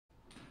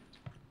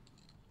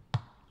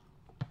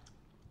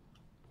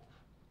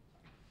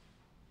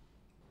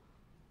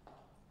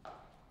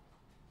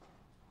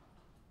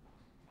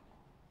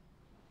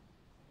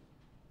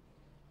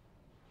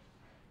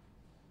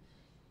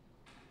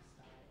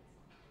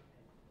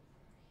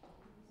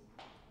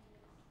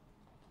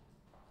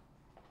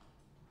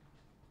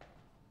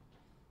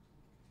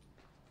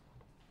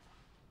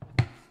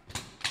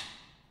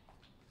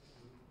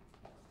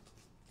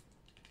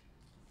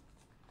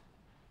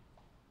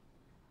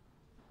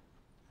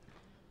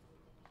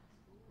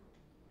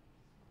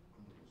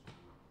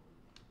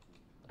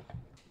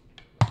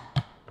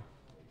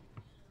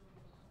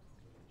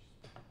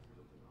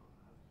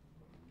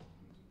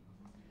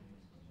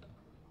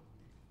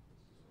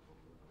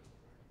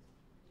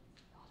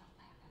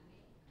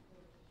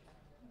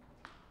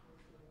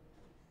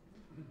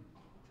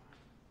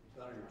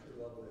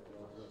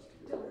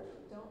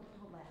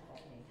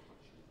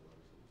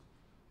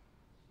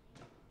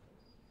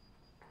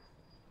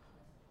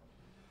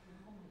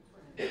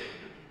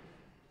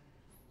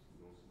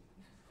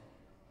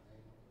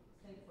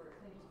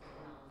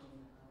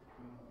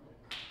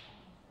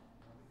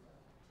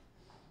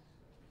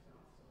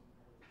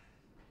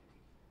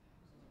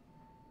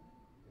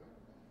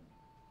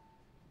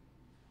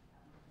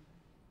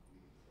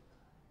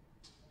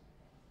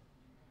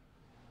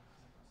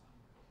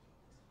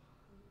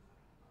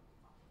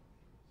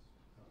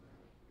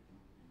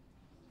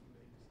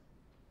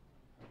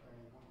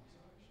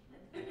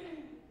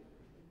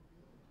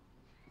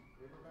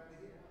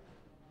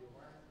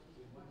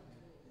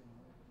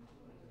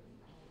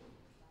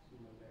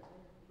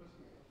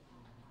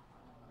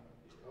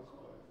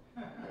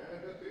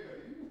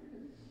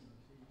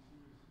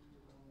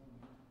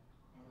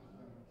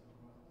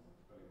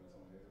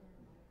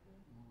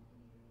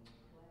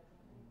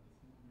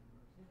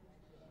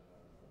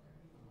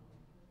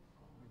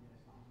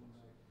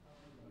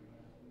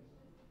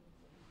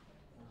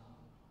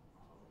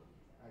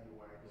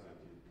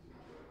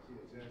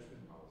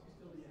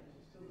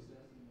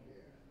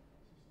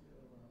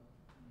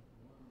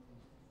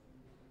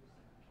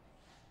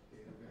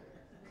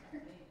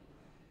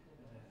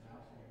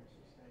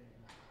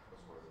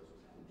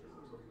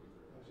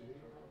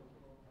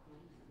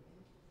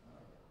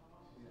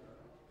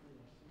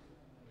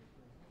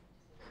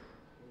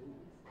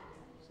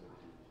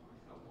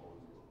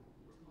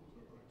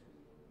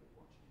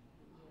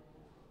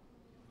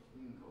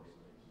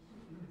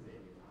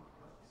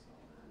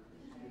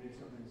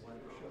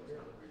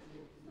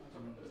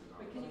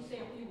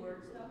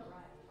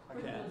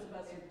For those of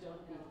us who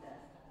don't need that.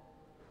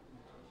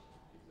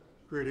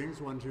 Greetings,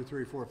 1, 2,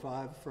 3, 4,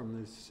 5 from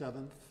the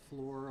 7th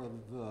floor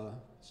of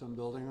some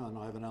building on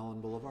Ivan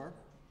Allen Boulevard,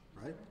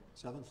 right?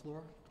 7th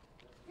floor?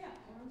 Yeah,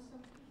 we're on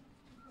 7th.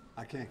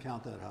 I can't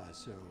count that high,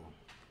 so.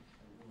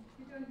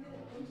 You're doing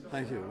good.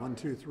 Thank you. 1,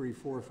 2, 3,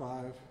 4,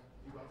 5.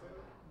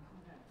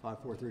 5,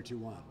 4, 3, 2,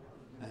 1.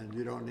 And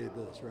you don't need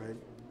this, right?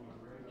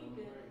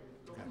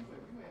 Okay.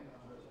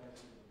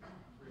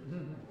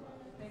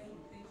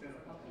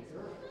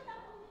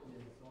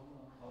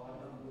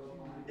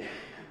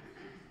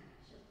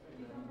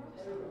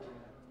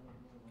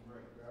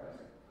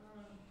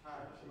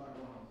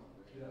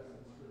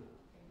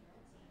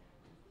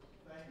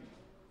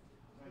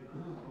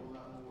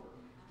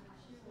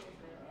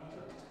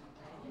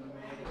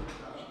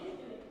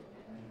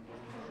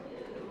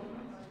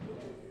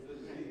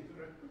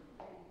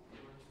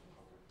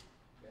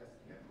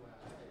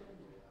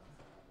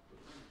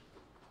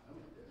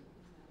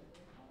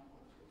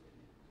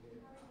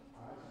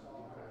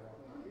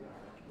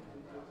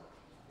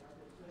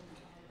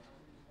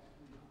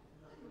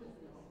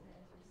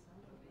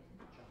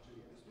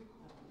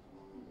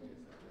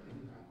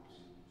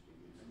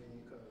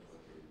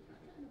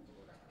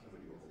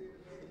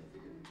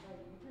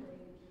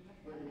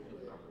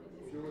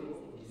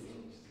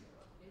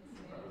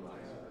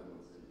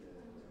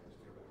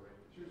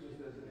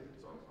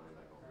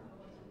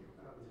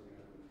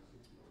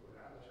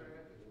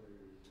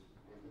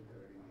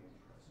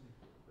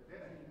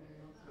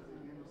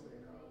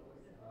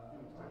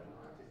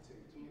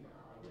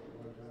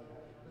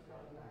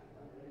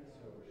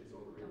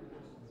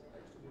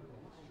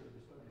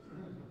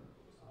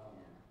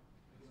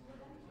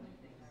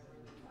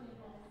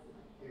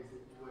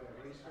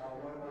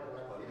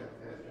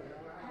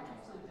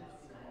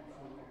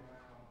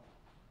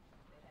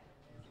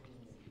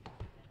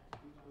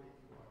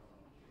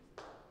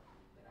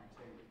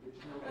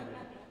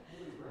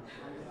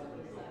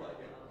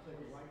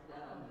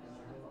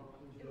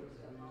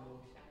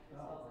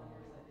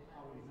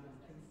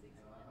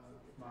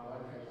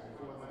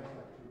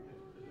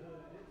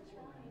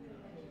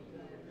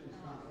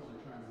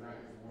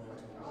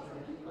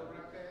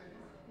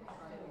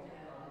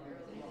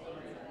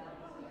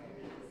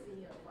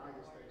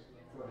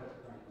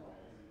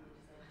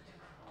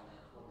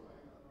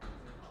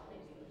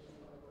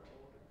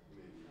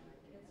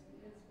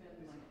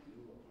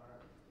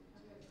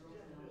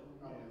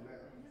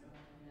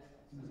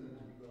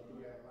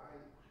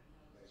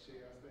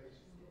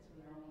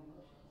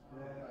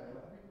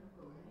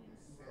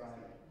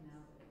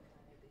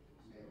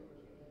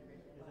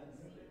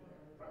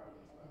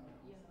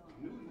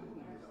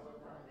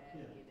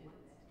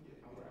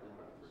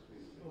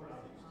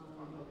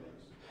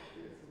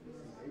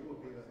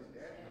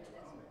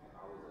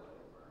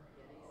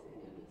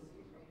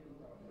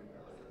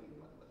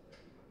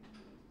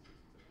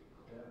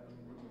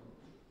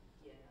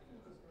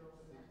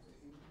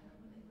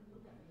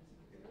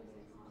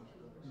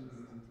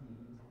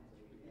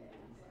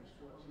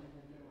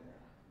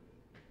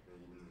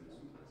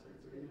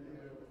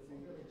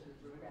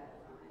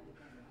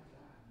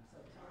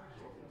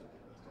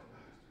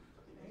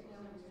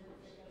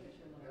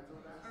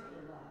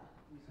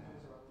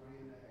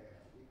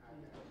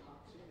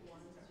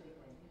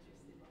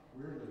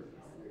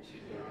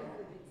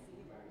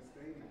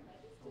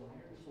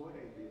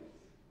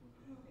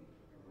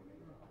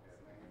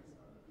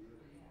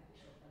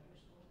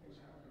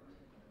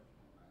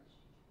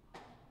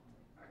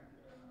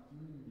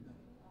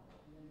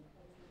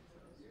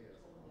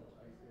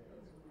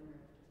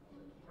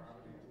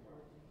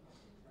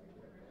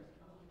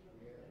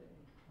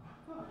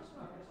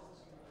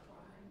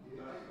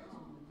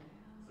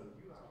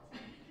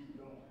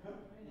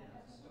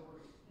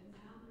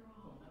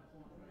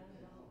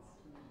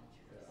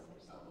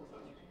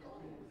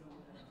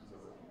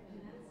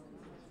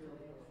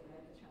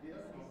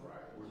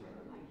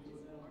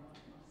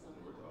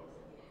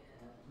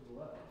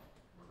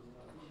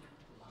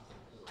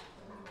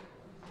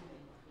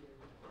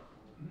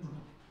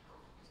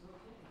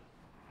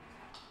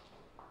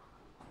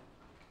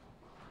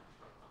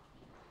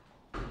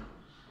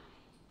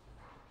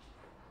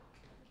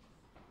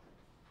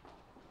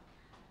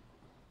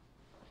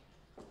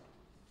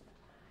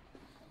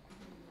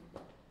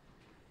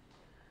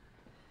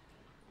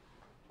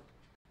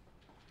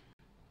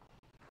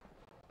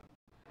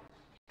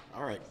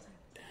 All right.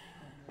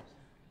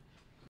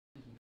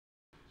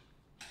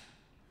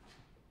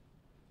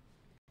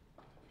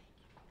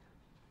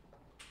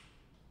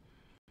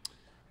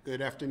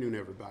 Good afternoon,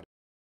 everybody.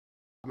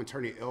 I'm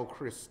attorney L.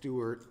 Kris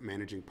Stewart,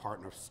 managing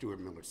partner of Stewart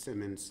Miller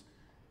Simmons.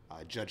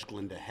 Judge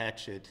Glenda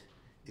Hatchett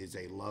is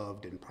a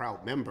loved and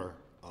proud member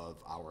of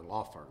our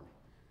law firm.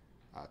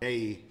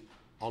 Today,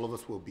 all of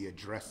us will be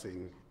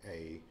addressing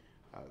a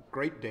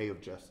great day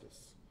of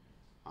justice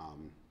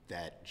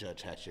that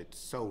Judge Hatchett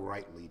so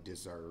rightly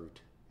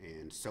deserved,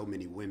 and so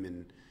many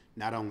women,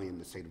 not only in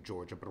the state of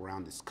Georgia, but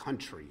around this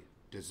country,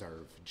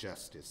 deserve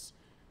justice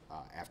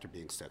after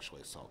being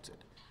sexually assaulted.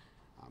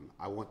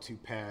 I want to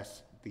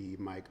pass the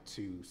mic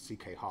to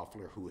C.K.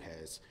 Hoffler, who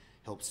has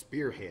help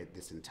spearhead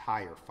this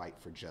entire fight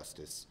for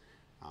justice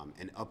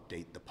and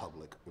update the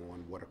public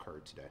on what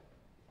occurred today.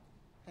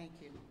 Thank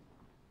you.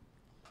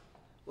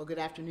 Well, good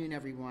afternoon,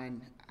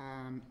 everyone.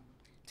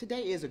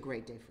 Today is a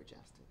great day for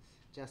justice.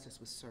 Justice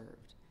was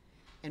served.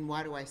 And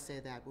why do I say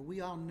that? Well,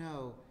 we all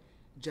know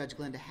Judge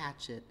Glenda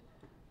Hatchett,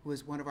 who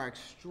is one of our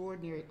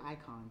extraordinary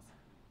icons,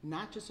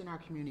 not just in our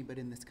community, but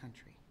in this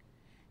country.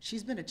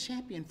 She's been a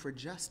champion for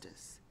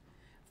justice,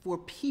 for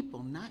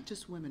people, not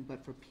just women,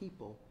 but for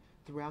people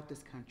throughout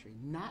this country,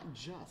 not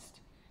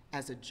just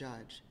as a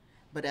judge,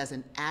 but as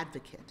an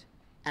advocate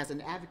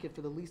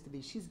for the least of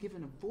these. She's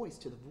given a voice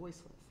to the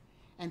voiceless.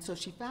 And so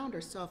she found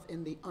herself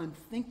in the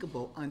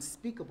unthinkable,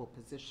 unspeakable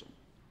position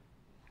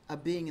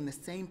of being in the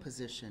same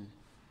position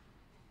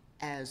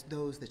as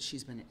those that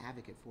she's been an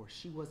advocate for.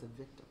 She was a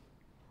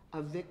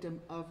victim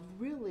of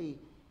really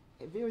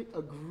a very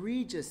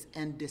egregious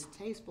and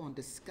distasteful and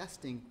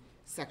disgusting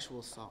sexual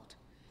assault.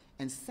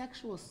 And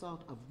sexual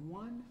assault of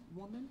one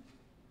woman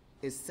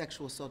is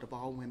sexual assault of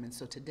all women.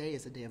 So today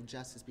is a day of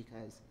justice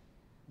because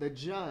the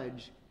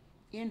judge,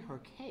 in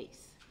her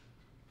case,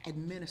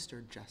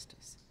 administered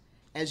justice.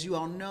 As you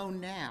all know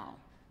now,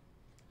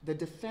 the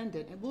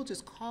defendant, and we'll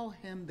just call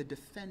him the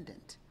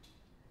defendant,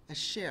 a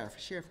Sheriff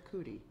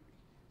Coody,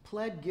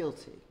 pled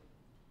guilty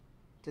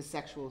to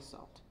sexual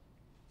assault,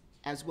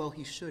 as well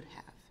he should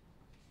have.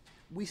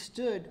 We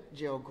stood,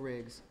 Gerald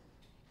Griggs,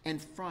 in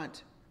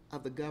front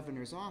of the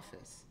governor's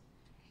office,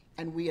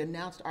 and we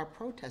announced our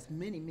protest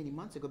many, many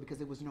months ago because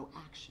there was no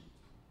action.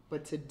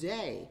 But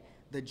today,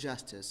 the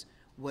justice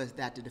was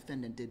that the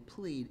defendant did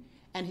plead,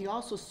 and he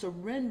also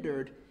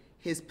surrendered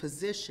his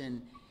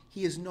position.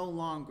 He is no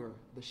longer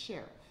the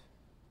sheriff.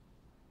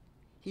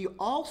 He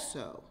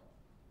also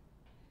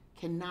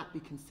cannot be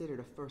considered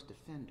a first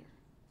offender,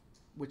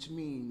 which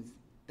means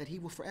that he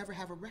will forever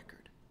have a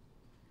record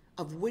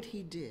of what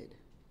he did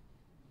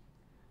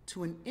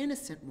to an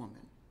innocent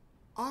woman,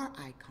 our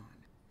icon,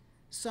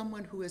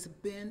 someone who has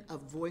been a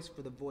voice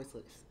for the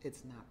voiceless.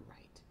 It's not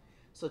right.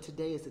 So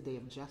today is a day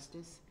of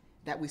justice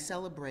that we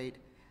celebrate,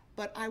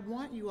 but I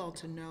want you all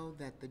to know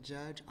that the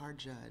judge, our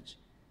judge,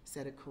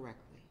 said it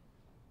correctly.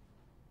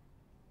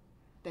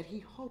 That he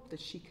hoped that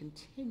she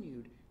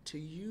continued to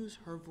use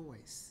her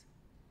voice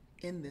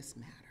in this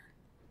matter,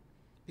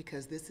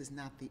 because this is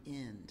not the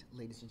end,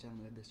 ladies and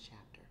gentlemen, of this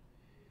chapter.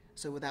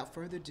 So without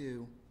further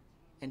ado,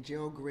 and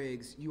Gerald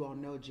Griggs, you all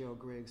know Gerald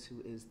Griggs,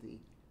 who is the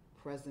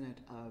president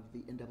of the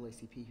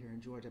NAACP here in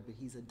Georgia, but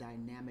he's a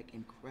dynamic,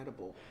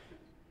 incredible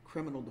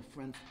criminal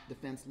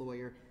defense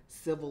lawyer,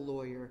 civil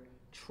lawyer,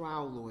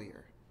 trial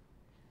lawyer.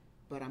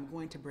 But I'm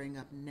going to bring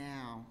up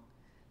now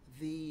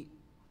the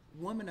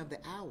woman of the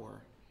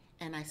hour,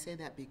 and I say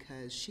that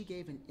because she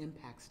gave an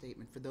impact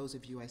statement for those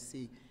of you I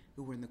see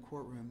who were in the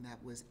courtroom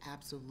that was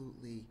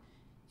absolutely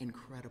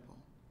incredible,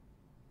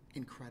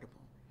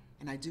 incredible.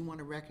 And I do want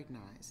to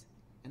recognize,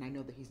 and I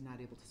know that he's not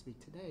able to speak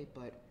today,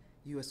 but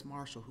U.S.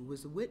 Marshal, who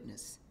was a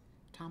witness,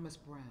 Thomas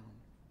Brown,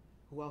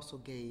 who also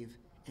gave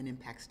an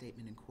impact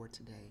statement in court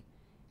today,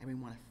 and we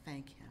want to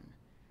thank him.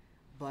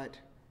 But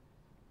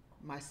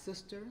my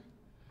sister,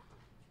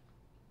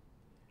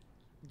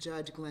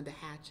 Judge Glenda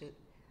Hatchett,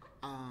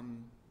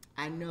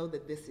 I know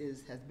that this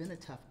has been a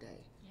tough day,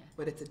 yeah,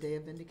 but it's a day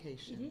of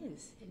vindication. It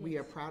is. We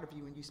are proud of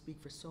you, and you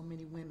speak for so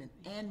many women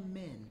and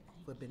men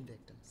who have been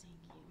victims.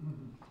 Thank you.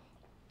 Mm-hmm.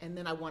 And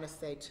then I want to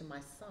say to my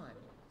son,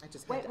 I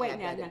just Wait,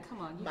 now, come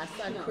on. My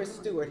son, Kris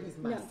Stewart, he's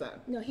my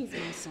son. No, he's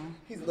my son.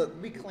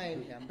 Look, we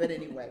claim him. But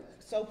anyway,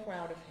 so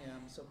proud of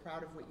him, so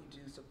proud of what you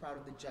do, so proud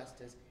of the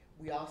justice.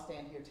 We all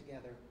stand here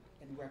together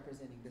in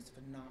representing this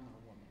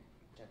phenomenal woman,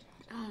 Judge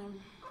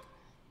Hatchett.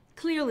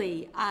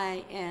 Clearly,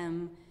 I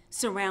am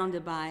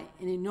surrounded by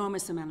an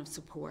enormous amount of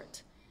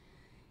support.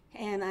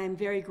 And I'm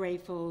very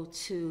grateful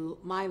to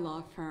my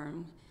law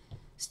firm,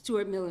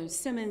 Stewart Miller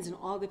Simmons, and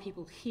all the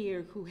people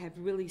here who have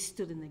really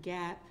stood in the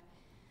gap.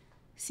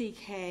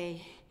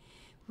 CK,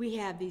 we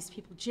have these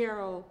people,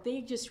 Gerald, they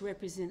just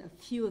represent a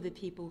few of the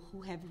people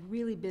who have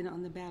really been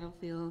on the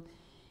battlefield.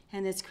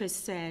 And as Kris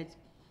said,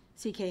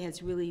 CK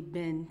has really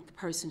been the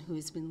person who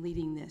has been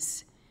leading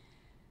this.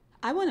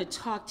 I want to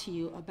talk to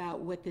you about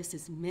what this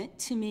has meant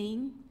to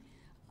me,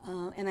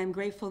 and I'm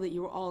grateful that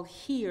you're all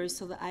here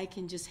so that I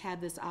can just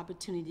have this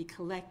opportunity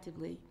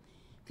collectively.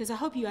 Because I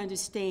hope you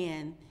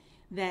understand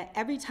that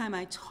every time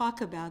I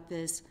talk about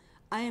this,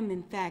 I am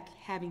in fact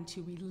having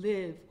to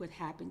relive what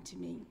happened to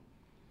me.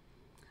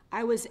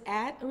 I was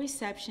at a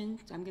reception.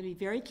 I'm going to be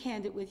very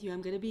candid with you.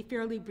 I'm going to be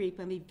fairly brief.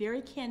 I'm going to be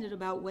very candid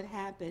about what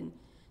happened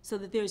so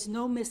that there's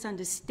no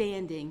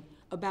misunderstanding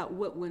about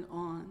what went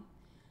on.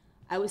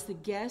 I was the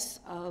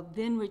guest of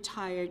then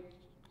retired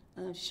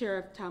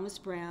Sheriff Thomas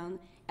Brown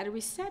at a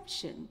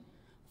reception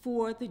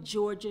for the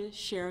Georgia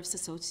Sheriff's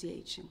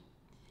Association.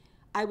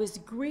 I was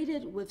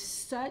greeted with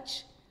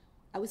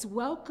I was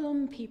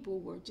welcome. People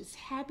were just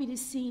happy to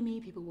see me.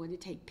 People wanted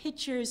to take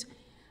pictures.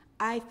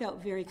 I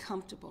felt very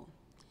comfortable.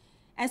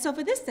 And so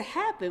for this to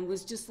happen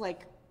was just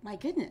like, my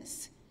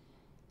goodness.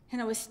 And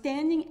I was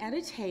standing at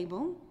a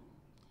table,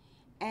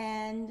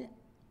 and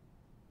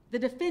the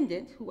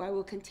defendant, who I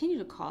will continue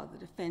to call the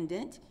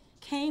defendant,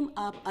 came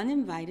up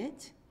uninvited,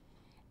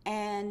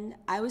 and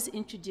I was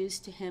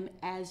introduced to him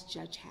as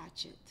Judge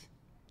Hatchett.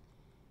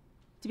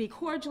 To be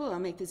cordial, I'll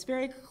make this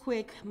very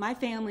quick. My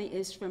family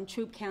is from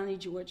Cobb County,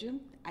 Georgia.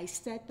 I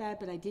said that,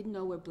 but I didn't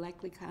know where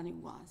Bleckley County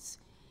was.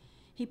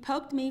 He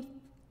poked me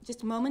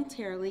just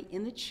momentarily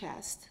in the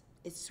chest.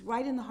 It's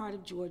right in the heart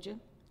of Georgia.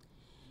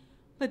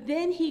 But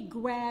then he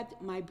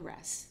grabbed my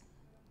breast.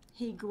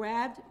 He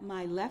grabbed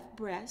my left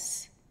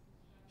breast.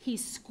 He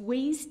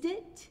squeezed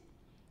it.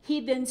 He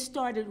then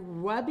started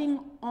rubbing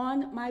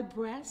on my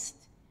breast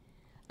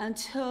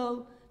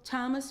until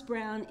Thomas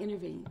Brown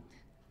intervened.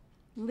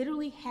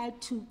 Literally had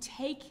to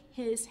take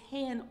his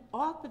hand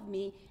off of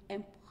me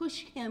and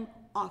push him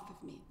off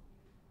of me.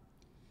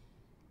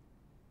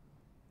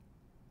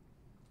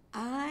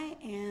 I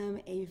am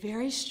a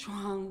very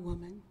strong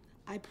woman.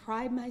 I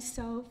pride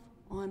myself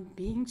on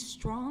being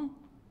strong,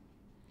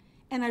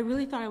 and I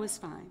really thought I was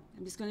fine.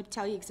 I'm just going to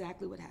tell you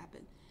exactly what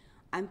happened.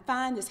 I'm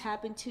fine. This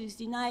happened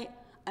Tuesday night.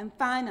 I'm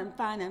fine, I'm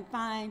fine, I'm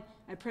fine.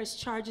 I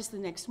pressed charges the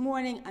next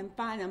morning. I'm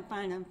fine, I'm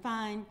fine, I'm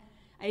fine.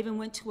 I even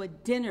went to a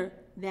dinner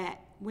that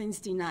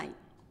Wednesday night.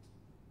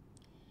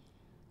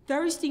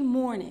 Thursday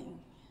morning,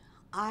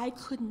 I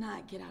could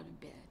not get out of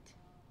bed.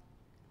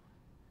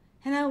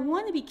 And I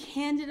want to be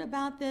candid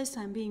about this.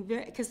 I'm being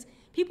very, because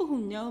people who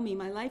know me,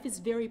 my life is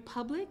very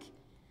public,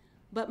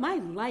 but my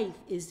life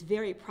is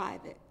very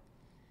private.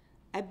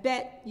 I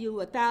bet you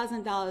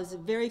 $1,000,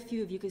 very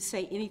few of you could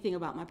say anything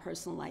about my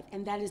personal life,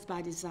 and that is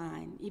by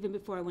design. Even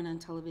before I went on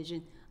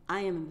television,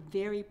 I am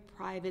very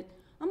private,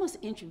 almost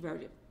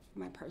introverted for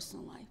my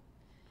personal life.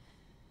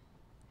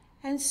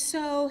 And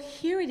so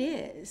here it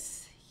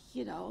is,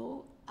 you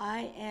know,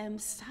 I am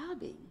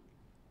sobbing,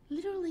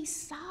 literally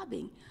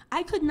sobbing.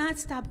 I could not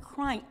stop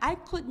crying. I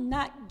could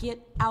not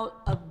get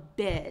out of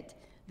bed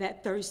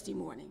that Thursday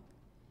morning.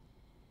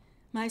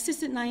 My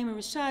assistant, Naima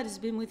Rashad, has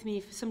been with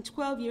me for some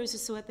 12 years or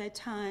so at that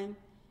time,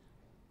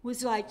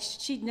 was like,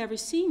 she'd never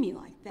seen me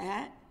like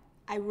that.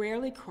 I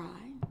rarely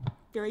cry.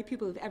 Very few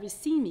people have ever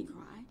seen me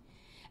cry.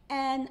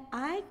 And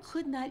I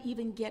could not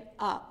even get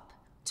up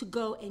to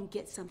go and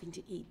get something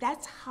to eat.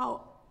 That's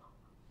how,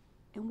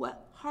 in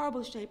what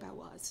horrible shape I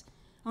was.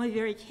 I'm be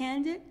very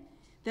candid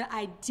that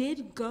I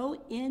did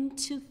go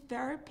into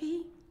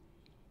therapy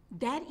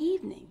that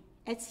evening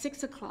at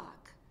 6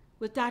 o'clock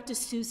with Dr.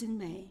 Susan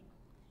May.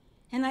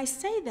 And I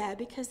say that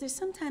because there's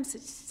sometimes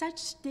such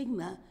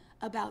stigma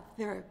about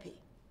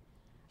therapy.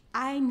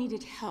 I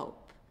needed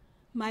help.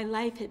 My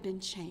life had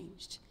been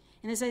changed.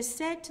 And as I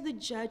said to the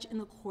judge in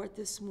the court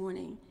this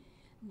morning,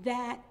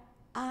 that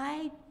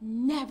I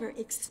never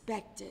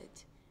expected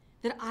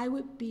that I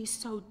would be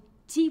so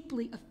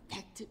deeply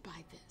affected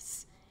by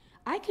this.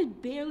 I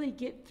could barely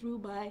get through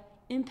my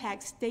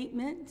impact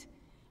statement.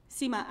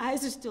 See, my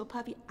eyes are still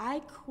puffy.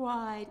 I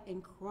cried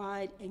and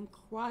cried and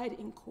cried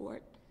in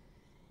court.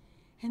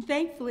 And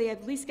thankfully, I've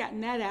at least gotten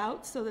that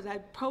out so that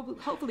I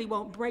hopefully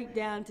won't break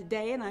down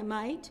today, and I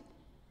might.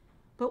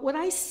 But what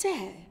I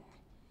said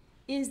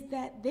is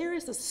that there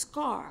is a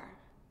scar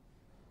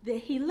that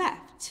he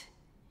left.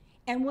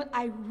 And what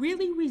I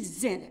really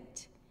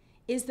resented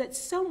is that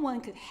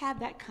someone could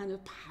have that kind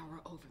of power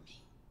over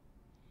me.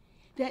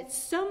 That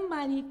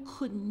somebody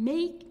could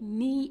make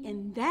me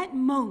in that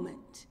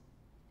moment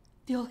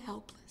feel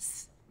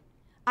helpless.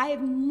 I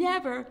have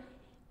never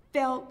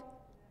felt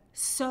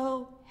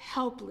so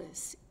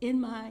helpless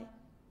in my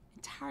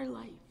entire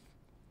life.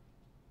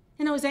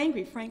 And I was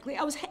angry, frankly.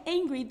 I was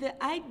angry that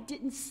I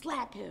didn't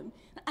slap him.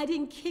 I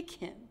didn't kick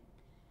him.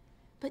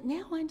 But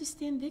now I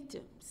understand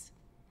victims.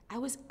 I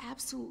was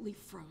absolutely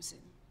frozen.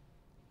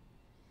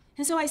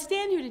 And so I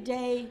stand here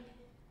today,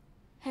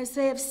 as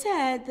they have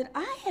said, that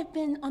I have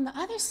been on the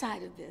other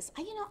side of this.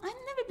 I've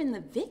never been the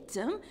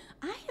victim.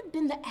 I have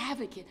been the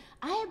advocate.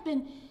 I have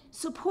been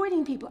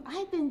supporting people.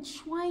 I've been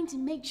trying to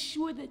make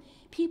sure that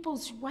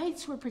people's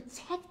rights were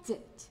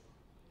protected.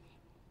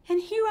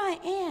 And here I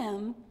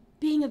am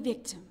being a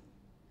victim.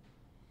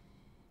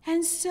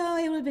 And so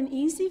it would have been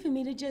easy for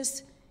me to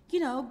just,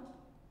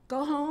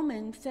 go home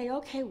and say,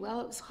 okay,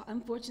 well, it was an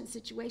unfortunate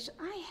situation.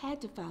 I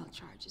had to file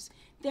charges.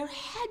 There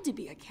had to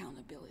be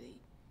accountability.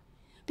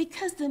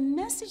 Because the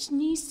message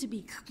needs to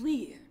be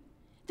clear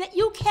that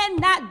you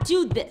cannot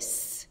do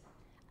this.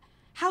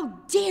 How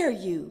dare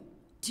you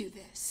do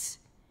this?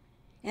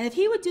 And if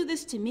he would do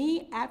this to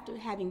me after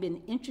having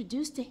been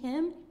introduced to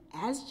him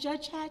as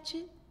Judge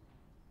Hatchett,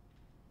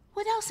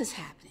 what else is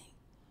happening?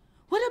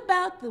 What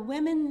about the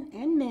women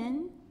and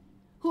men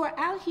who are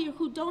out here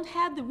who don't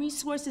have the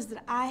resources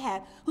that I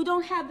have, who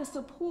don't have the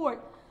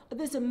support of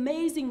this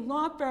amazing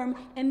law firm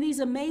and these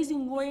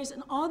amazing lawyers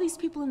and all these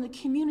people in the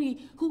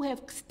community who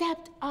have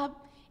stepped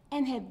up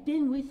and have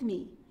been with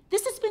me?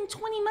 This has been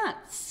 20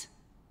 months.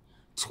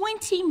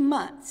 20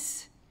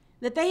 months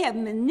that they have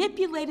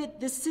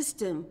manipulated the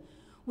system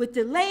with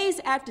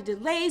delays after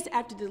delays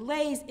after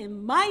delays,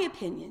 in my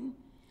opinion,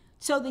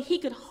 so that he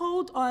could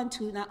hold on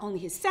to not only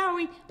his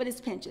salary, but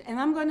his pension. And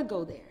I'm going to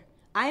go there.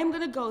 I am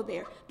going to go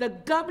there. The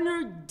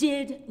governor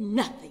did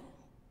nothing.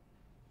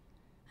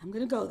 I'm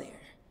going to go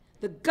there.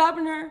 The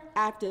governor,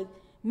 after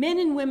men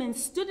and women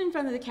stood in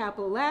front of the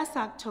Capitol last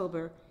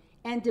October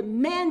and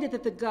demanded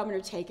that the governor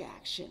take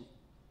action,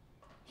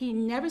 he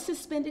never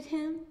suspended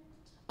him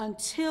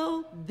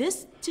until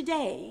this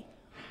today,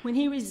 when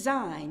he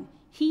resigned.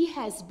 He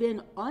has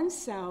been on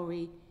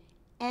salary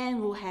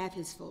and will have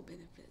his full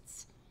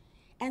benefits.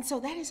 And so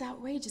that is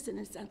outrageous and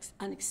it's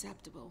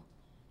unacceptable.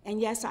 And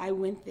yes, I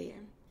went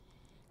there.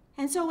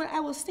 And so what I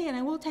will say, and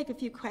I will take a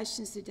few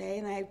questions today,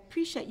 and I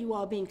appreciate you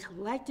all being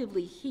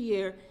collectively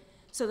here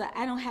so that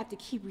I don't have to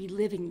keep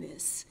reliving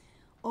this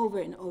over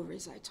and over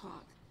as I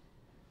talk.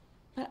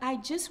 But I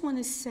just want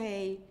to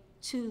say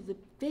to the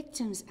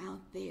victims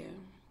out there,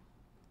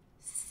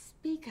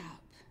 speak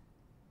up.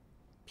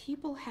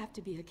 People have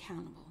to be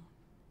accountable.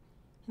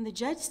 And the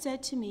judge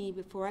said to me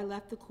before I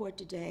left the court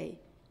today,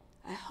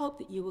 I hope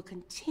that you will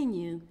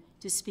continue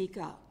to speak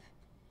up.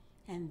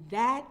 And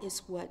that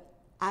is what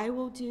I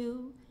will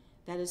do.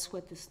 That is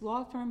what this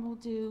law firm will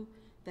do.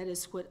 That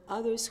is what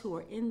others who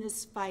are in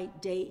this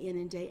fight day in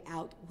and day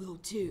out will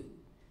do.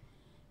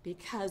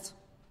 Because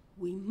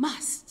we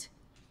must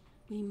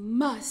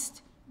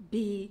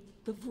be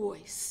the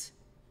voice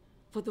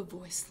for the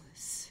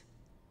voiceless.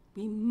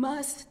 We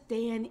must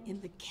stand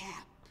in the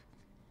gap.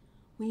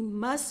 We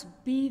must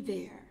be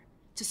there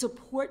to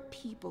support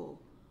people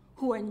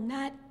who are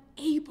not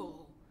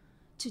able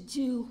to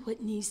do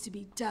what needs to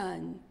be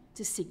done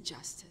to seek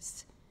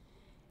justice.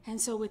 And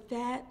so with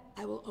that,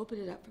 I will open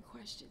it up for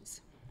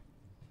questions.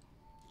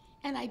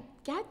 And I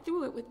got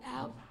through it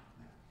without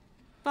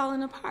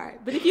falling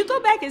apart. But if you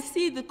go back and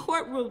see the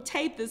courtroom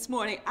tape this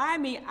morning, I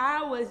mean,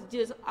 I was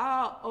just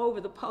all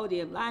over the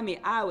podium. I mean,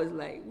 I was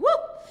like, whoop!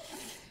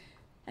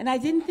 And I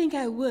didn't think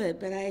I would,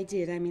 but I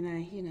did. I mean,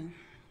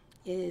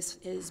 it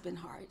has been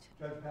hard.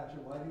 Judge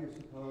Hatchett, why do you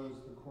suppose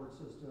the court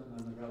system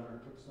and the governor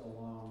took so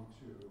long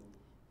to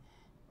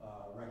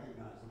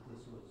recognize that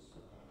this was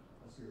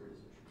a serious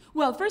issue?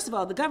 Well, first of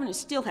all, the governor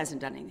still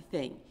hasn't done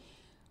anything.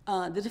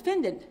 The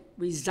defendant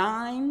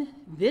resigned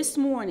this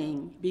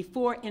morning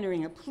before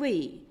entering a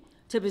plea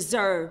to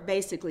preserve,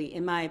 basically,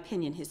 in my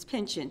opinion, his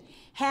pension.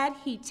 Had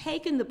he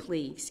taken the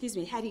plea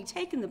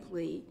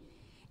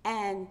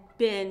and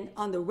been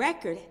on the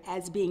record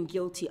as being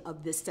guilty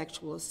of this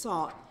sexual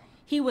assault,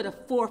 he would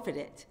have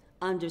forfeited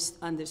under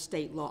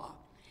state law.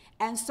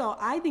 And so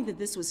I think that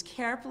this was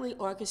carefully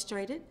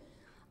orchestrated.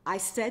 I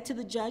said to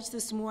the judge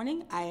this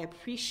morning, I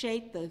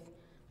appreciate the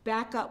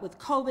backup with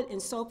COVID and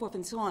so forth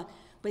and so on,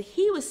 but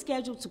he was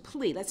scheduled to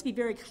plead, let's be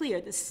very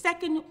clear, the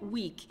second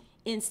week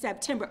in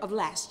September of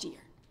last year,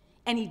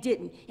 and he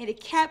didn't. And it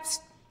kept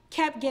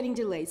getting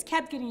delays,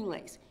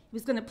 He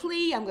was gonna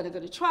plea, I'm gonna go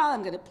to trial,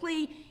 I'm gonna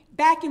plea,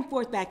 back and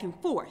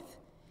forth,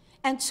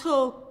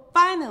 until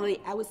finally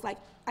I was like,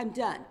 I'm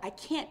done. I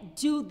can't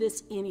do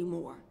this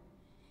anymore.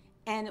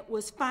 And it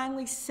was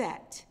finally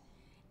set.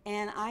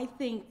 And I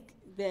think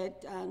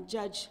that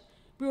Judge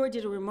Brewer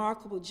did a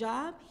remarkable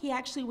job. He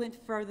actually went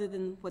further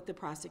than what the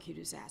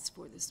prosecutors asked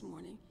for this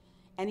morning.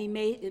 And he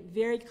made it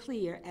very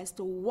clear as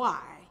to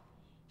why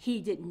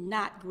he did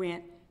not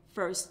grant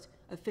first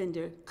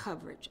offender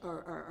coverage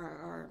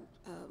or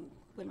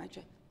what am I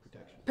trying?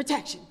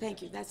 Protection,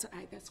 thank you. That's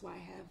why I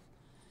have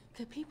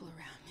good people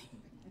around me.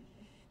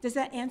 Does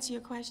that answer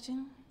your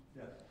question?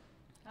 Yes.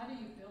 How do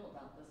you feel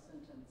about this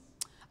sentence?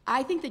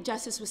 I think that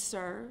justice was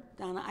served,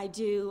 Donna. I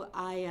do.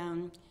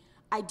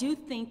 I do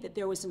think that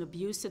there was an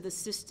abuse of the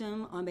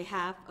system on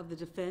behalf of the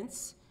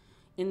defense.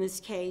 In this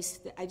case,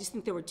 I just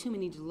think there were too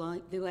many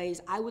delays.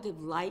 I would have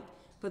liked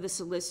for the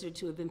solicitor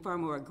to have been far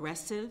more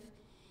aggressive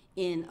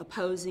in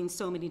opposing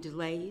so many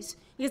delays,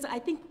 because I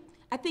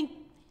think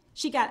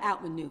she got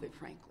outmaneuvered,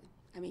 frankly.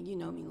 I mean, you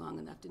know me long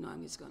enough to know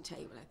I'm just going to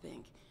tell you what I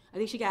think. I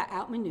think she got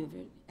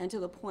outmaneuvered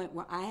until the point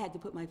where I had to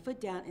put my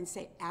foot down and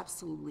say,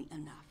 absolutely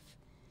enough.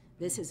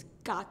 This has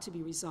got to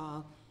be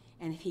resolved.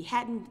 And if he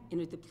hadn't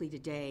entered the plea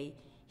today,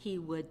 he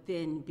would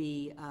then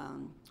be,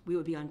 we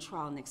would be on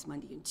trial next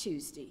Monday and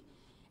Tuesday.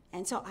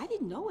 And so I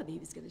didn't know whether he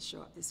was going to show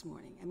up this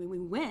morning. I mean, we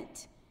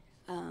went,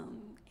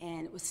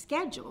 and it was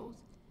scheduled,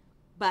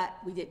 but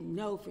we didn't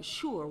know for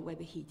sure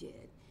whether he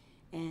did.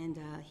 And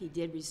he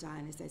did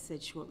resign, as I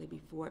said, shortly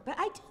before. But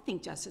I do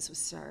think justice was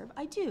served.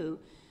 I do.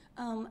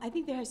 I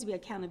think there has to be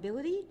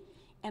accountability,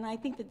 and I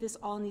think that this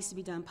all needs to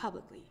be done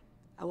publicly.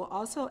 I will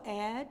also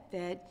add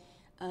that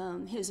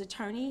his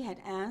attorney had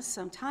asked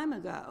some time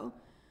ago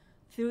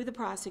through the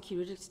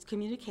prosecutor to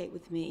communicate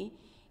with me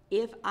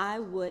if I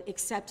would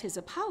accept his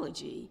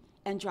apology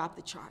and drop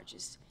the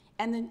charges.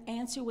 And the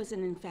answer was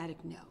an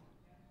emphatic no.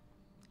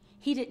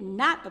 He did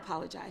not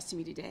apologize to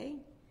me today.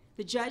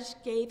 The judge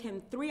gave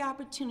him 3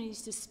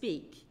 opportunities to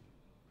speak.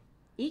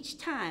 Each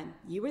time,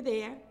 you were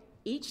there,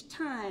 each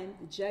time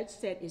the judge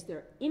said, is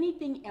there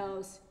anything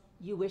else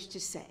you wish to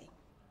say?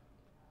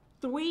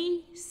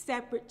 3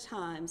 separate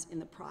times in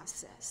the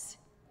process,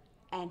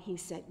 and he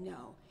said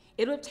no.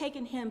 It would have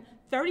taken him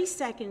 30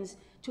 seconds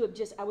to have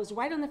I was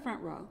right on the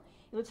front row.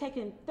 It would have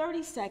taken him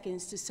 30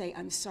 seconds to say,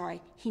 I'm sorry.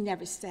 He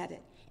never said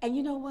it. And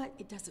you know what?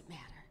 It doesn't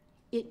matter.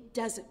 It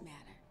doesn't matter,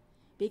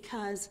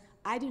 because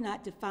I do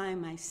not define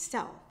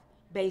myself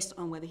based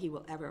on whether he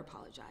will ever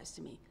apologize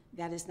to me.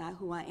 That is not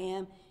who I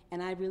am,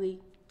 and I really,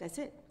 that's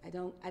it. I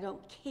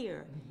don't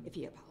care if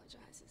he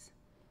apologizes.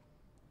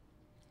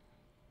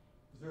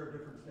 Is there a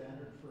different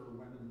standard for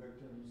women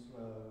victims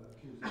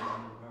accused of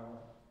power?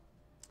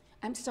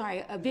 I'm sorry,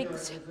 a Is big there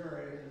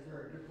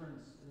a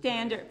difference?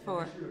 standard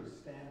for. An issue of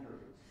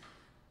standards.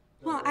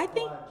 Well, I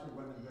think. To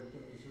women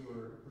victims who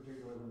are,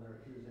 particularly when they're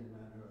accusing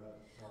men who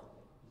have power.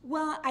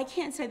 Well, I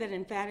can't say that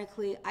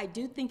emphatically. I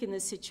do think in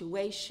this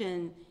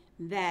situation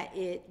that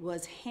it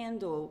was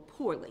handled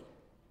poorly.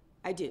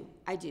 I do.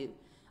 I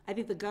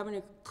think the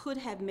governor could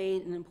have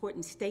made an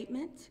important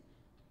statement,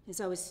 as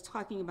I was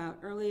talking about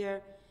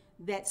earlier,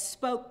 that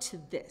spoke to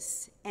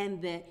this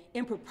and the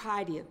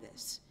impropriety of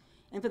this.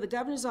 And for the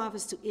governor's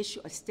office to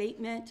issue a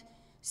statement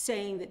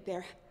saying that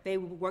they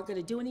weren't going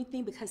to do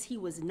anything because he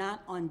was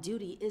not on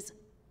duty is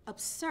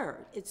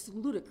absurd. It's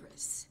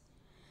ludicrous.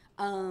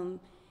 And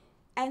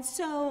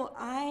so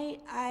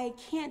I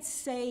can't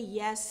say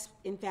yes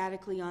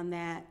emphatically on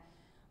that,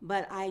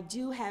 but I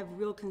do have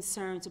real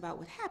concerns about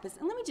what happens.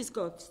 And let me just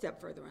go a step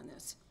further on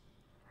this.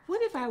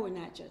 What if I were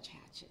not Judge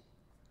Hatchett?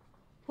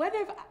 What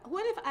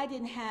if I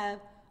didn't have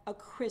a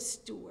Kris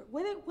Stewart?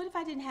 What if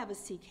I didn't have a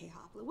C.K.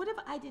 Hopler? What if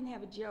I didn't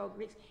have a Gerald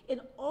Griggs?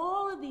 And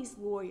all of these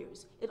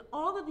lawyers, and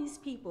all of these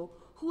people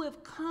who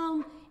have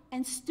come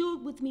and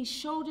stood with me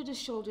shoulder to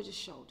shoulder to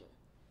shoulder.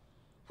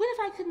 What if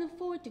I couldn't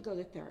afford to go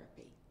to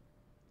therapy?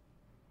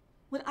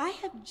 What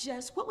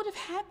would have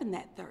happened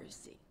that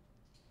Thursday?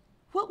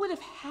 What would have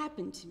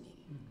happened to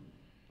me?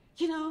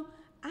 You know,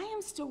 I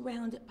am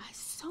surrounded by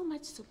so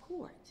much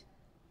support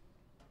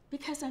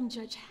because I'm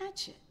Judge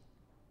Hatchett.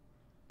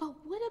 But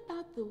what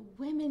about the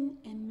women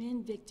and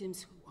men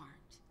victims who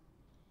aren't?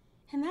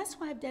 And that's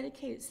why I've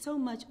dedicated so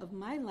much of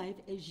my life,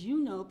 as you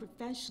know,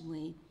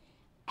 professionally,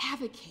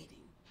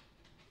 advocating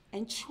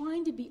and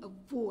trying to be a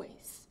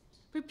voice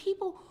for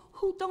people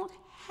who don't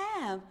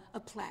have a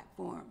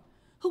platform,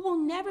 who will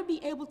never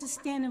be able to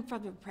stand in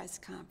front of a press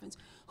conference,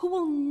 who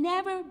will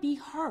never be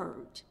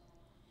heard.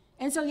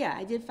 And so, yeah,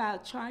 I did file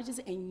charges,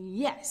 and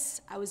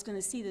yes, I was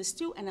gonna see this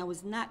through, and I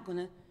was not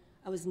gonna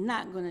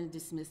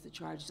dismiss the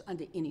charges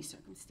under any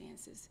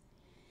circumstances.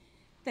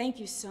 Thank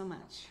you so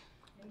much.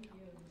 Thank you.